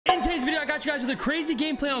today's video, I got you guys with a crazy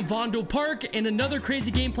gameplay on Vondel Park and another crazy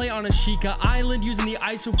gameplay on Ashika Island using the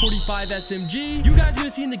ISO 45 SMG. You guys are gonna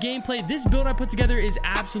see in the gameplay, this build I put together is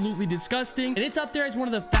absolutely disgusting, and it's up there as one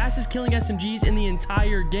of the fastest killing SMGs in the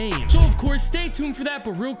entire game. So of course, stay tuned for that,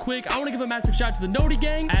 but real quick, I want to give a massive shout out to the Noti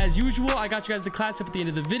gang. As usual, I got you guys the class up at the end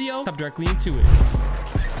of the video. Hop directly into it.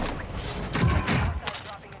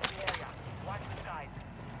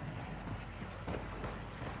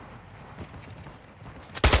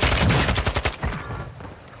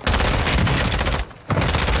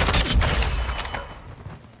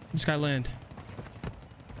 This guy land.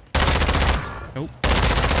 Nope.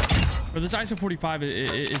 But this ISO 45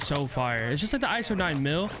 is so fire. It's just like the ISO 9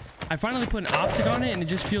 mil. I finally put an optic on it and it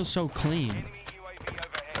just feels so clean.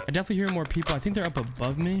 I definitely hear more people. I think they're up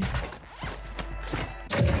above me.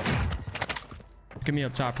 Get me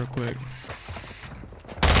up top real quick.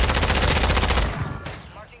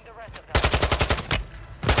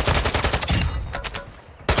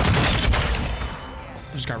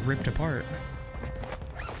 Just got ripped apart.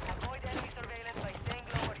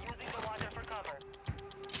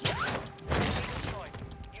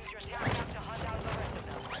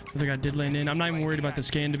 I think I did land in. I'm not even worried about the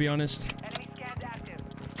scan, to be honest.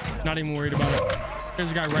 Not even worried about it.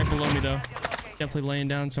 There's a guy right below me, though. Definitely laying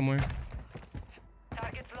down somewhere.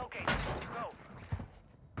 I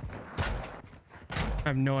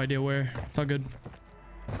have no idea where. It's all good.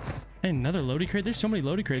 Hey, another loadie crate. There's so many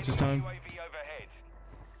loadie crates this time.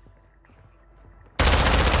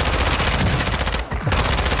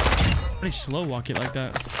 How do you slow walk it like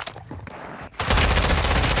that?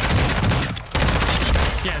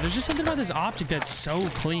 Yeah, there's just something about this optic that's so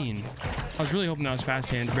clean. I was really hoping that was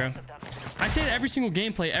fast hands, bro. I say it every single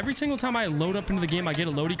gameplay. Every single time I load up into the game, I get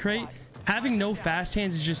a loadie crate. Having no fast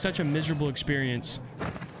hands is just such a miserable experience.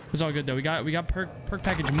 It's all good though. We got perk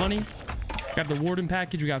package money. We got the warden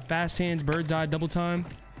package. We got fast hands, bird's eye, double time.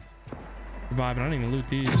 Reviving. I didn't even loot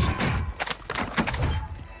these.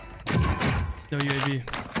 No UAV.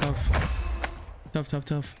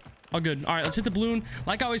 Tough. All good. All right, let's hit the balloon.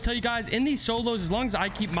 Like I always tell you guys, in these solos, as long as I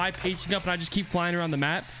keep my pacing up and I just keep flying around the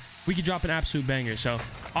map, we can drop an absolute banger. So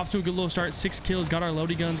off to a good little start. 6 kills. Got our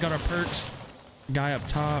loadie guns. Got our perks. Guy up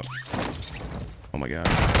top. Oh my god.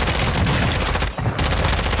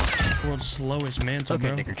 World's slowest mantle,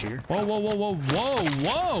 bro. Whoa.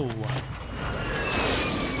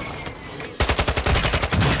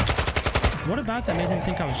 What about that made him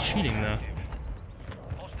think I was cheating, though?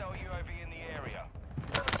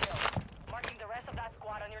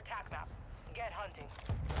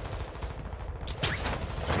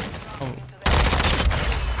 Oh.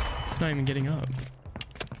 Not even getting up.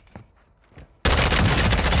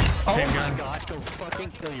 Same guy. God, go fucking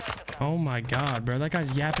kill you. Oh my god, bro. That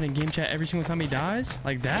guy's yapping in game chat every single time he dies?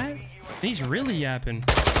 Like that? He's really yapping.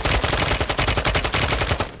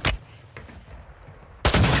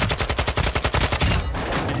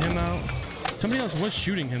 Get him out. Somebody else was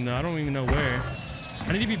shooting him though. I don't even know where.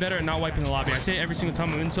 I need to be better at not wiping the lobby. I say it every single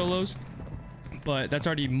time I'm in solos, but that's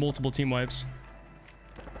already multiple team wipes.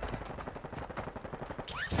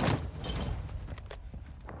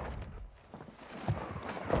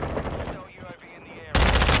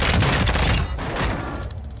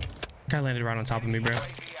 Guy landed right on top of me, bro.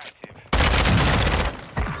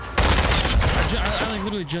 I like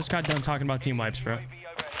literally just got done talking about team wipes, bro.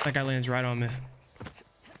 That guy lands right on me.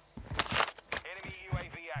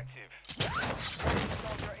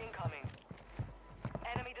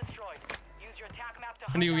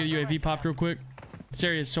 I need to go get a UAV popped real quick. This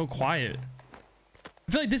area is so quiet.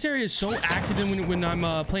 I feel like this area is so active when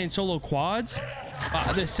I'm playing solo quads.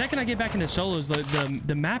 The second I get back into solos,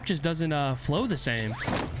 the map just doesn't flow the same.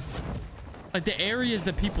 Like the areas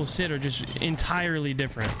that people sit are just entirely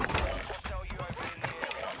different.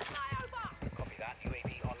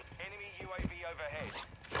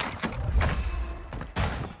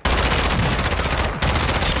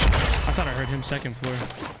 I thought I heard him second floor.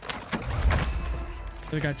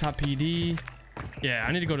 The guy top PD. Yeah,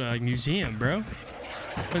 I need to go to like museum, bro.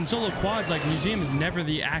 But in solo quads, like museum is never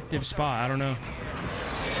the active spot. I don't know.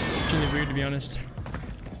 It's really weird to be honest.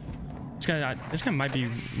 This guy might be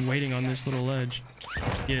waiting on this little ledge.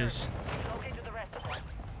 He is.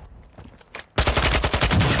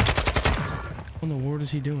 What in the world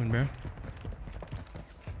is he doing, bro?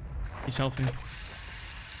 He's selfing.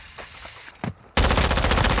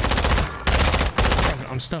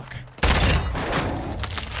 I'm stuck.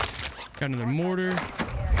 Got another mortar.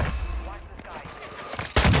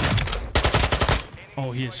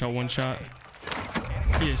 Oh, he is so one shot.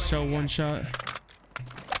 He is so one shot.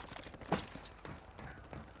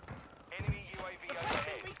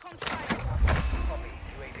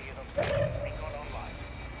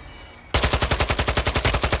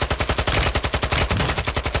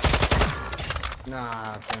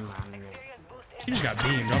 Nah, qué mame. You just got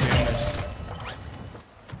beamed, I'll be honest.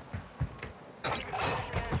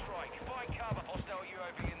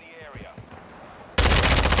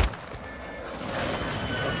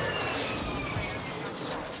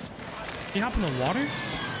 Did he hop in the water?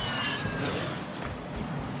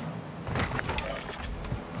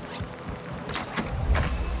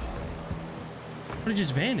 Or he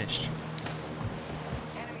just vanished?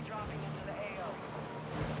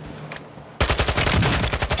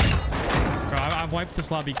 Bro, I've wiped this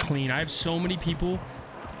lobby clean. I have so many people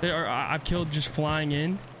that I've killed just flying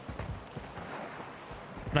in.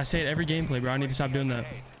 But I say it every gameplay, bro. I need to stop doing that.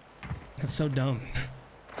 That's so dumb.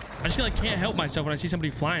 I just like can't help myself when I see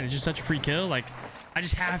somebody flying. It's just such a free kill. Like, I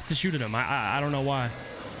just have to shoot at them. I don't know why.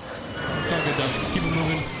 It's all good though. Let's keep it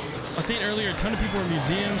moving. I was saying earlier, a ton of people are in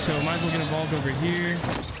museums, so might as well get involved over here.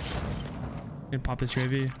 Gonna pop this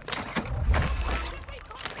UAV.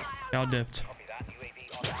 Y'all dipped.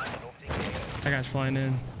 That guy's flying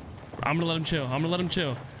in. I'm gonna let him chill. I'm gonna let him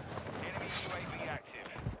chill.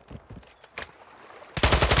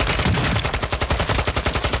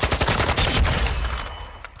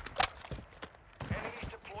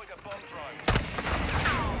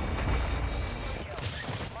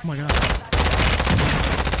 Oh my god.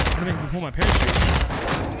 I'm gonna make me pull my parachute.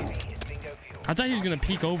 I thought he was gonna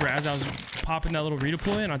peek over as I was popping that little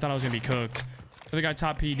redeploy, and I thought I was gonna be cooked. The other guy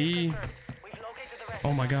top PD.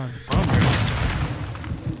 Oh my god. Bomb drone.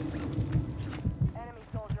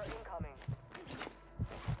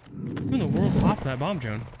 Who in the world popped that bomb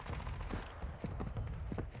drone?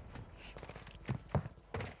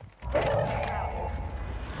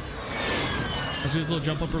 Let's do this little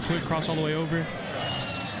jump up real quick, cross all the way over.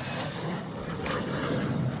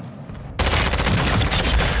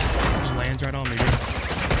 Just lands right on me, dude.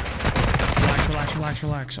 Relax, relax, relax,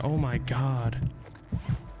 relax. Oh my god.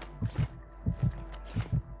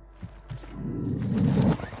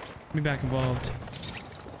 Get me back involved.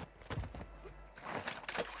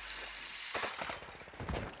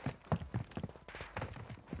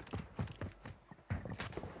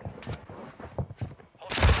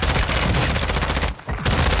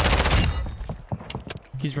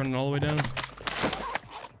 He's running all the way down.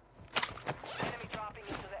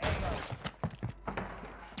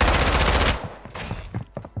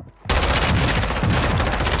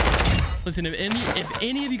 Listen, if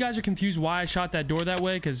any of you guys are confused why I shot that door that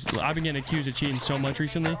way, because I've been getting accused of cheating so much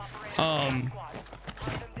recently.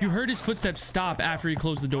 You heard his footsteps stop after he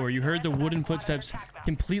closed the door. You heard the wooden footsteps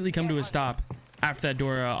completely come to a stop after that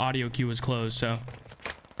door audio cue was closed. So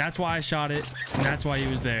that's why I shot it, and that's why he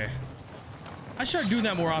was there. I start doing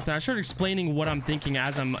that more often. I start explaining what I'm thinking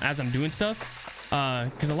as I'm doing stuff,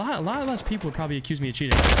 because a lot less people would probably accuse me of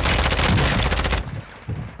cheating.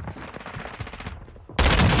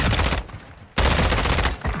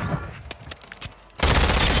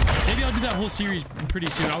 Maybe I'll do that whole series pretty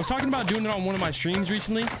soon. I was talking about doing it on one of my streams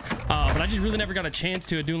recently, but I just really never got a chance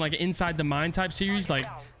to doing like an inside the mind type series, like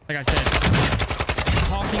I said,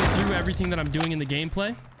 talking through everything that I'm doing in the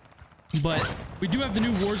gameplay. But we do have the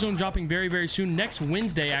new Warzone dropping very, very soon. Next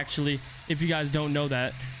Wednesday, actually, if you guys don't know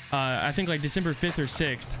that. I think like December 5th or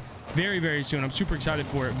 6th. Very, very soon. I'm super excited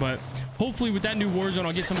for it. But hopefully with that new Warzone,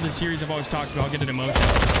 I'll get some of the series I've always talked about. I'll get it in motion.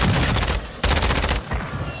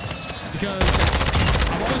 Because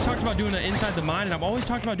I've always talked about doing an inside the mind, and I've always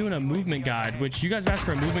talked about doing a movement guide, which you guys have asked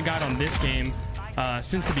for a movement guide on this game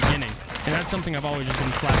since the beginning. And that's something I've always just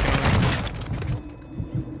been slacking on.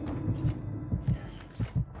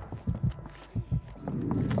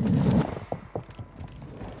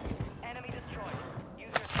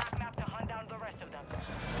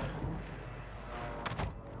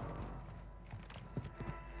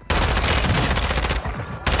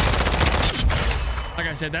 Like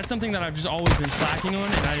I said, that's something that I've just always been slacking on,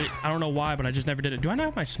 and I don't know why, but I just never did it. Do I not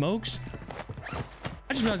have my smokes?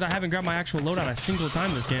 I just realized I haven't grabbed my actual loadout a single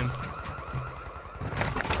time this game.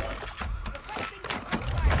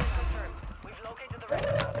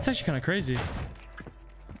 It's actually kind of crazy.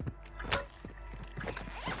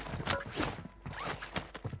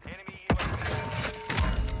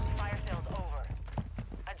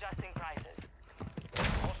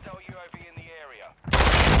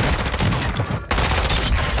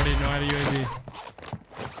 I didn't know how to UAV.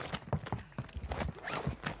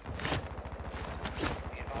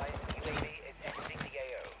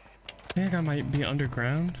 I think I might be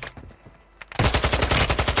underground.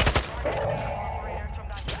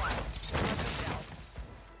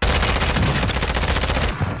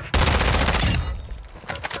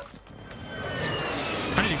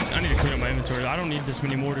 I need to clean up my inventory. I don't need this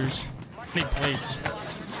many mortars. I need plates.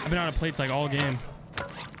 I've been out of plates like all game.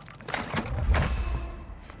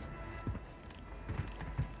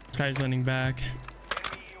 Guy's landing back.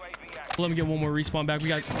 Let me get one more respawn back. We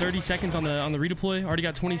got 30 seconds on the redeploy. Already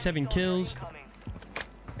got 27 kills.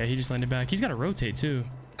 Yeah, he just landed back. He's got to rotate too.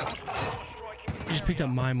 He just picked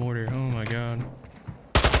up my mortar. Oh my god.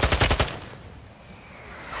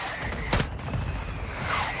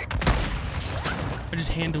 I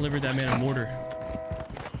just hand delivered that man a mortar.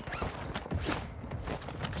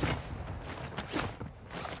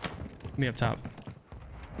 Me up top.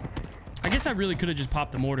 I guess I really could have just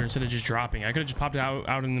popped the mortar instead of just dropping. I could have just popped it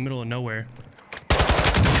out in the middle of nowhere.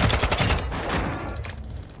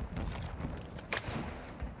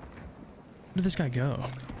 Where did this guy go?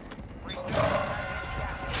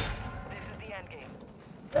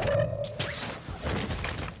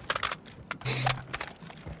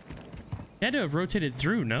 He had to have rotated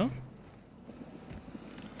through, no?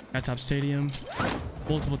 At top stadium.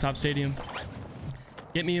 Multiple top stadium.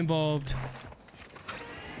 Get me involved.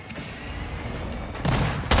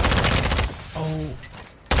 Oh.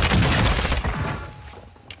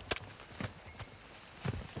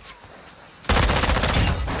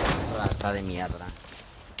 Está de mierda.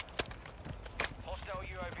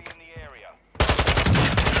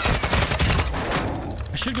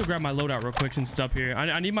 I should go grab my loadout real quick since it's up here.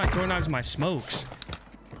 I need my throwing knives and my smokes.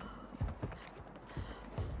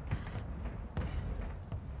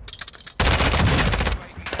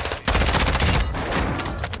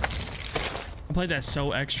 I played that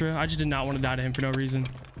so extra. I just did not want to die to him for no reason.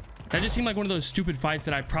 That just seemed like one of those stupid fights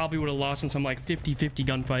that I probably would have lost in some like 50-50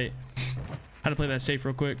 gunfight. Had to play that safe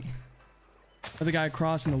real quick. Another guy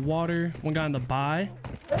across in the water. One guy in the buy.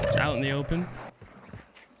 It's out in the open.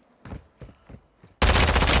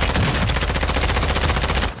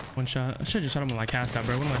 One shot. I should have just shot him with my cast out,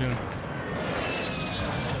 bro. What am I doing?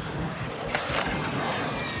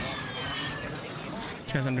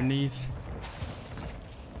 This guy's underneath.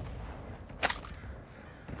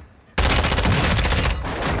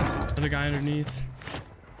 Other guy underneath.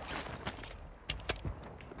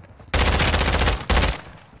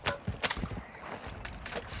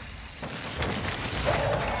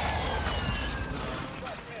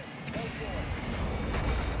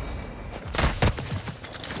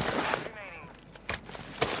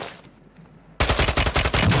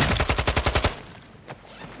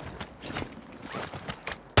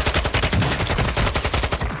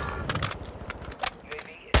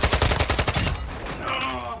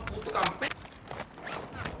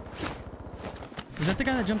 Was that the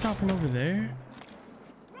guy that jumped out from over there?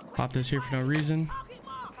 Pop this here for no reason.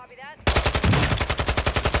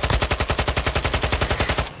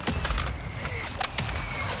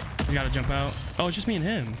 He's got to jump out. Oh, it's just me and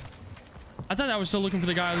him. I thought I was still looking for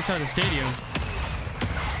the guy on the side of the stadium.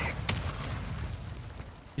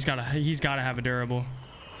 He's gotta have a durable.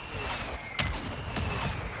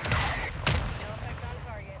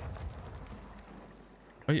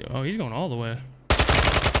 Oh, he's going all the way.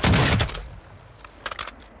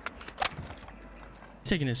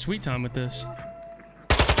 Taking his sweet time with this.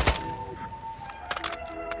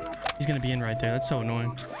 He's gonna be in right there. That's so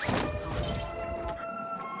annoying.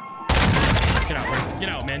 Get out, bro. Get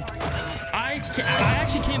out, man. I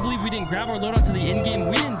actually can't believe we didn't grab our loadout to the end game.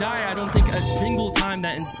 We didn't die, I don't think, a single time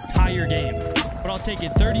that entire game. But I'll take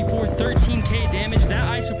it. 34, 13k damage.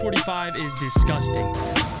 That ISO 45 is disgusting.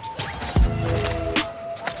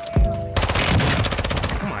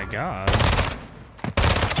 Oh my god.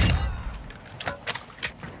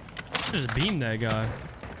 Just beam that guy. All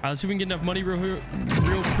right, let's see if we can get enough money real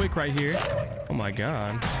quick right here. Oh my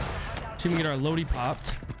god. See if we can get our loadie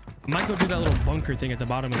popped. I might go do that little bunker thing at the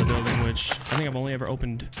bottom of the building, which I think I've only ever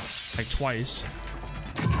opened like twice.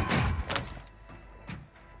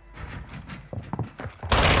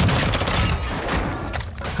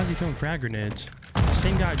 How's he throwing frag grenades? The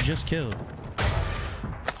same guy I just killed.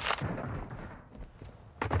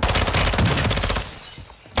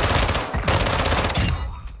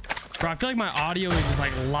 Bro, I feel like my audio is just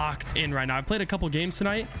like locked in right now. I've played a couple games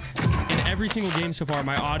tonight, and every single game so far,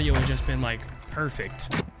 my audio has just been like perfect.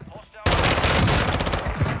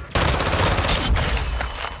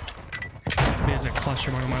 It is a cluster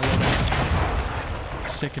mark on my loadout.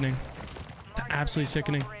 Sickening. Absolutely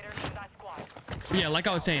sickening. But yeah, like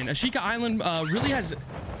I was saying, Ashika Island really has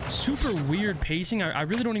super weird pacing. I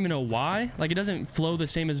really don't even know why. Like, it doesn't flow the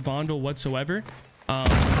same as Vondel whatsoever.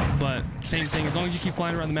 But same thing, as long as you keep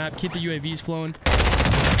flying around the map, keep the UAVs flowing,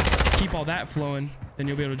 keep all that flowing, then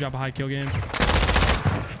you'll be able to drop a high kill game.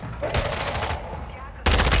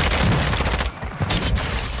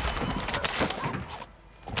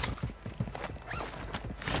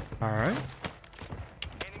 All right,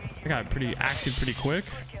 I got pretty active pretty quick.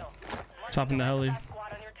 Top in the heli.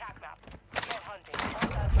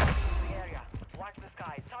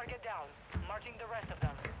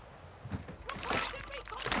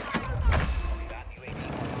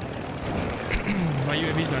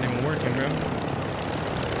 UAV's not even working, bro.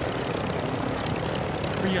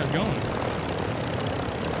 Where are you guys going?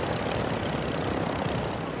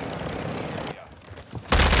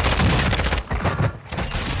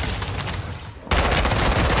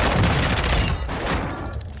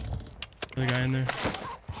 The guy in there. Use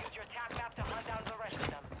your attack map to hunt down the rest of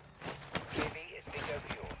them. UAV is bingo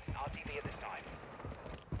fuel. RTV at this time.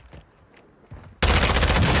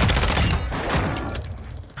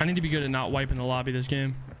 I need to be good at not wiping the lobby this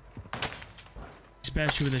game.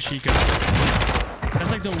 Especially with the Sheikah.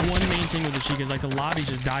 That's like the one main thing with the Sheikah is like the lobbies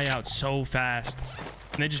just die out so fast.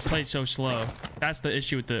 And they just play so slow. That's the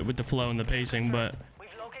issue with the flow and the pacing, but We've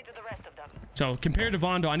located the rest of them. so compared to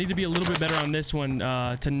Vondo, I need to be a little bit better on this one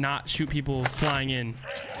to not shoot people flying in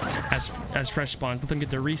as fresh spawns. Let them get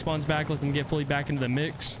their respawns back, let them get fully back into the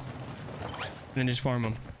mix, and then just farm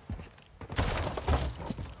them.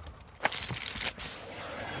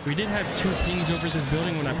 We did have 2 pings over this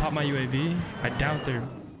building when I popped my UAV. I doubt they're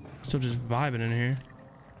still just vibing in here.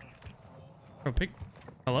 Oh, pick.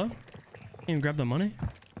 Hello? Can't even grab the money?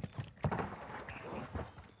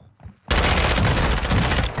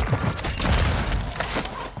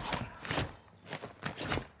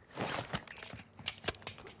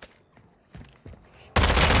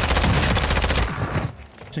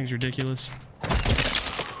 This thing's ridiculous.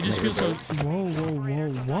 It just feels so... Whoa, whoa, whoa,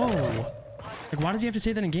 whoa. Like, why does he have to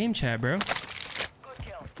say that in game chat, bro?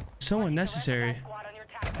 So unnecessary.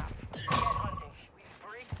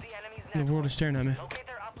 The world is staring at me.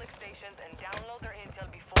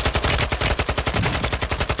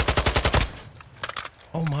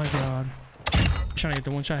 Oh my god. I'm trying to get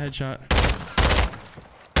the one-shot headshot.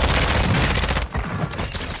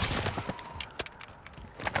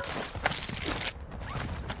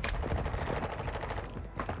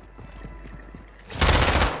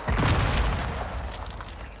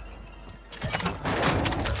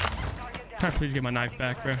 Can I please get my knife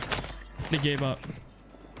back, bro? They gave up.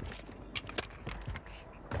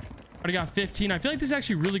 Already got 15. I feel like this is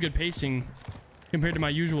actually really good pacing compared to my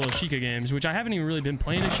usual Sheikah games, which I haven't even really been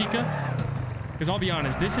playing a Sheikah. Because I'll be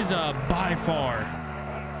honest, this is by far,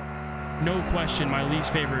 no question, my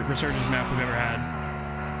least favorite Resurgence map we've ever had.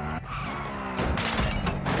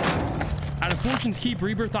 Out of Fortune's Keep,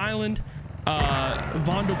 Rebirth Island,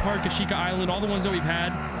 Vondo Park, Ashika Island, all the ones that we've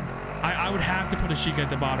had, I would have to put Ashika at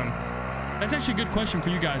the bottom. That's actually a good question for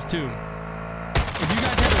you guys too. If you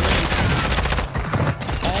guys had to rank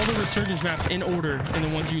all the Resurgence maps in order and the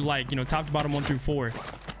ones you like, you know, top to bottom 1 through 4,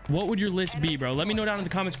 what would your list be, bro? Let me know down in the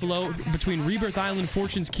comments below between Rebirth Island,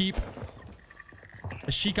 Fortune's Keep,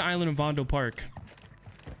 Ashika Island, and Vondo Park.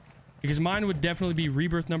 Because mine would definitely be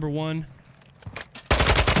Rebirth number 1,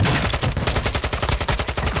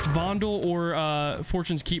 Vondo or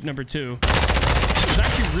Fortune's Keep number 2. I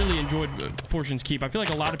actually really enjoyed Fortune's Keep. I feel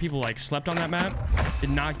like a lot of people like slept on that map, did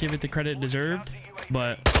not give it the credit it deserved,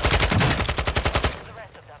 but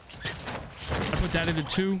I put that into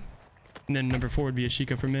 2, and then number 4 would be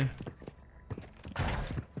Ashika for me.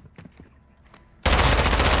 I'll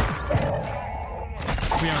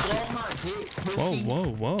be honest. Whoa, whoa,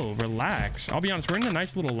 whoa! Relax. I'll be honest. We're in a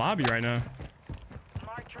nice little lobby right now.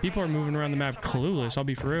 People are moving around the map clueless. I'll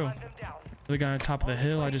be for real. The guy on top of the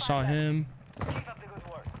hill. I just saw him.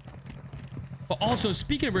 But also,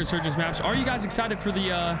 speaking of Resurgence maps, are you guys excited for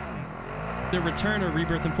the return of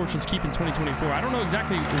Rebirth and Fortune's Keep in 2024? I don't know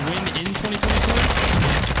exactly when in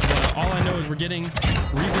 2024, but all I know is we're getting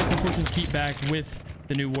Rebirth and Fortune's Keep back with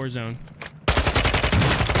the new Warzone,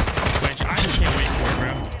 which I just can't wait for,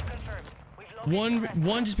 bro.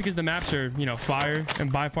 One, just because the maps are, you know, fire,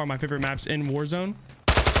 and by far my favorite maps in Warzone.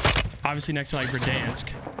 Obviously next to like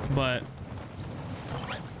Verdansk, but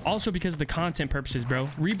also because of the content purposes, bro.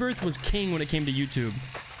 Rebirth was king when it came to YouTube.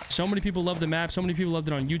 So many people loved the map. So many people loved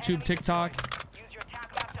it on YouTube, TikTok.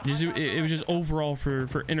 It was just overall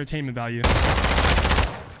for entertainment value.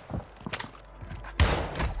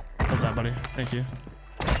 Hold that, buddy. Thank you.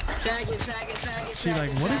 See, like,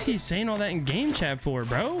 what is he saying all that in game chat for,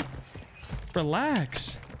 bro?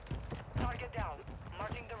 Relax. Target down.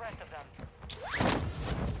 Marking the rest of them.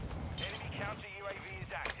 Enemy counter UAV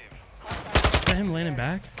is active. Is that him landing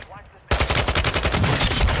back?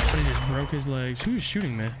 But he just broke his legs. Who's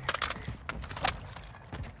shooting me?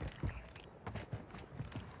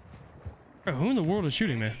 Bro, who in the world is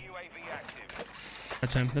shooting me?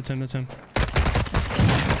 That's him. That's him. That's him.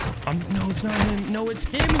 No, it's not him. No, it's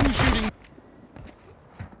him who's shooting.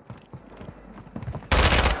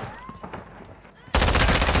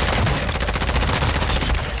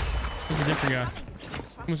 There's a different guy.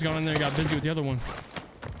 Almost got in there and got busy with the other one.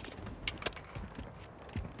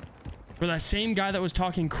 Bro, that same guy that was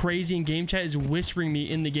talking crazy in game chat is whispering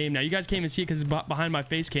me in the game. Now, you guys can't even see it because it's behind my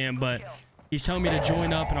face cam, but he's telling me to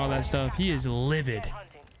join up and all that stuff. He is livid.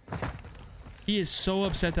 He is so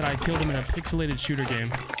upset that I killed him in a pixelated shooter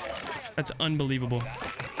game. That's unbelievable.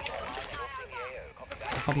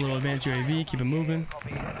 Pop a little advanced UAV. Keep it moving.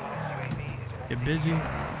 Get busy.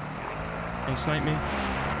 Don't snipe me.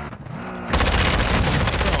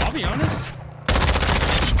 Bro, I'll be honest.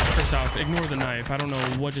 First off, ignore the knife. I don't know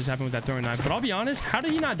what just happened with that throwing knife, but I'll be honest. How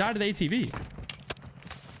did he not die to the ATV?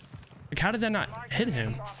 Like, how did that not hit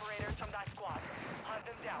him?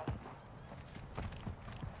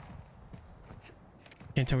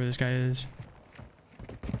 Can't tell where this guy is.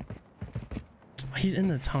 He's in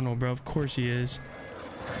the tunnel, bro. Of course he is.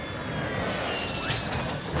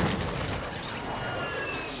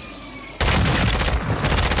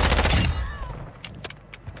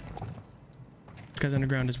 This guy's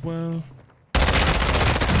underground as well.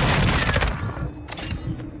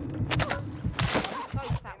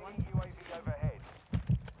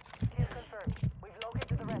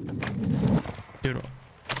 Dude,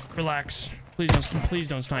 relax. Please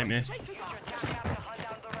don't snipe me.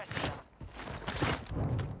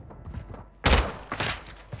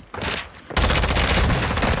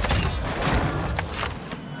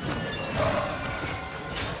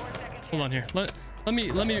 Hold on here.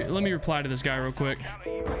 Let me reply to this guy real quick.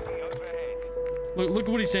 Look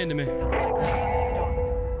what he's saying to me.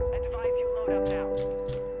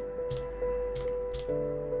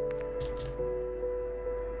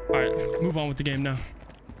 All right, move on with the game now.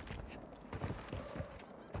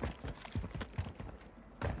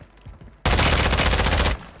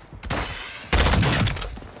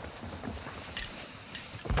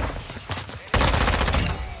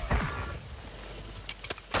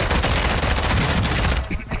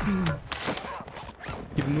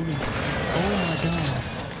 Keep it moving. Oh my god.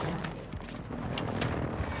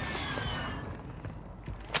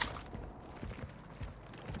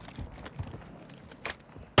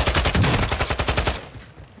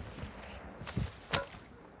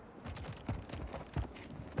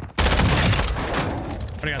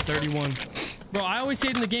 I got 31. Bro, I always say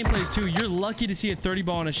it in the gameplays too. You're lucky to see a 30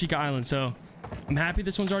 ball on Ashika Island, so I'm happy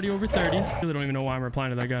this one's already over 30. I really don't even know why I'm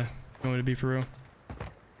replying to that guy. I want it to be for real.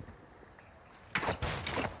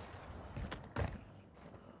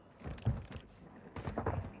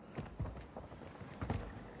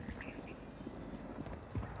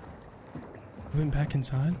 I went back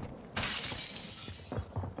inside.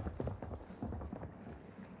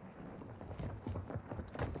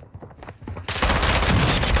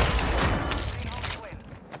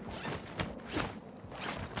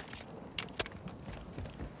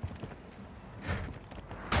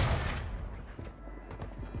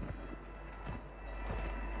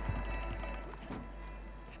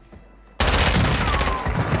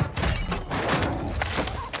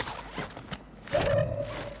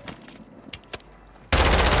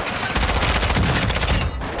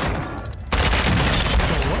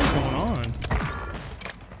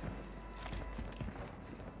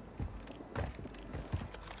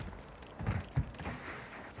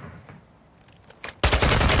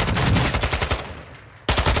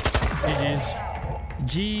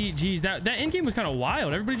 GG's. That end game was kind of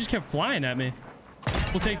wild. Everybody just kept flying at me.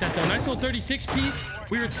 We'll take that though. Nice little 36 piece.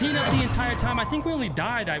 We were teeing up the entire time. I think we only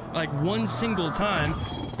died like one single time.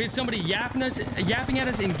 We had somebody yapping at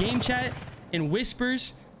us in game chat in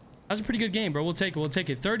whispers. That was a pretty good game, bro. We'll take it. We'll take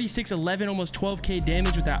it. 36-11, almost 12k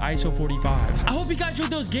damage with that ISO 45. I hope you guys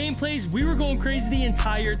enjoyed those gameplays. We were going crazy the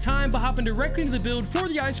entire time, but hopping directly into the build for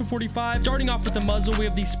the ISO 45. Starting off with the muzzle, we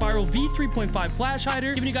have the Spiral V3.5 flash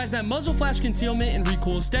hider, giving you guys that muzzle flash concealment and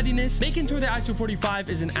recoil steadiness, making sure the ISO 45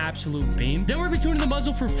 is an absolute beam. Then we're going to be tuning the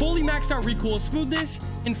muzzle for fully maxed out recoil smoothness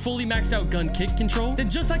and fully maxed out gun kick control. Then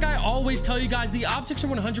just like I always tell you guys, the optics are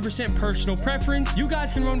 100% personal preference. You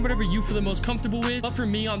guys can run whatever you feel the most comfortable with, but for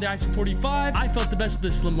me on the ISO 45, I felt the best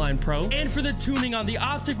with the Slimline Pro. And for the tuning on the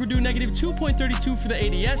optic, we're doing negative 2.32 for the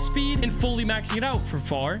ADS speed and fully maxing it out for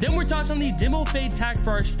far. Then we're tossing on the Demo Fade tack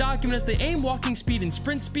for our stock, giving us the aim walking speed and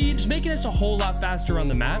sprint speed, just making us a whole lot faster on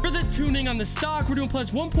the map. For the tuning on the stock, we're doing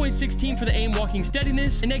plus 1.16 for the aim walking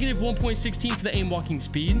steadiness and negative 1.16 for the aim walking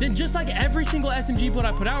speed. Then just like every single SMG build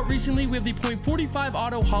I put out recently, we have the .45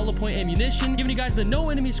 auto hollow point ammunition, giving you guys the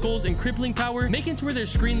no enemy skulls and crippling power, making it to where their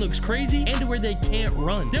screen looks crazy and to where they can't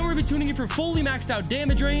run. Then we're we're gonna be tuning it for fully maxed out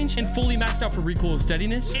damage range and fully maxed out for recoil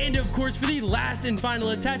steadiness. And of course, for the last and final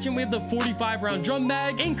attachment, we have the 45 round drum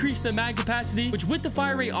mag. Increase the mag capacity, which with the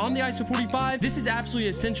fire rate on the ISO 45, this is absolutely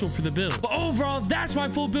essential for the build. But overall, that's my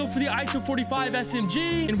full build for the ISO 45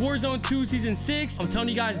 SMG in Warzone 2 Season 6. I'm telling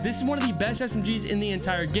you guys, this is one of the best SMGs in the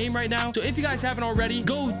entire game right now. So if you guys haven't already,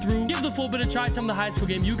 go through, give the full bit of try, tell me the high skill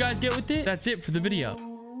game you guys get with it. That's it for the video.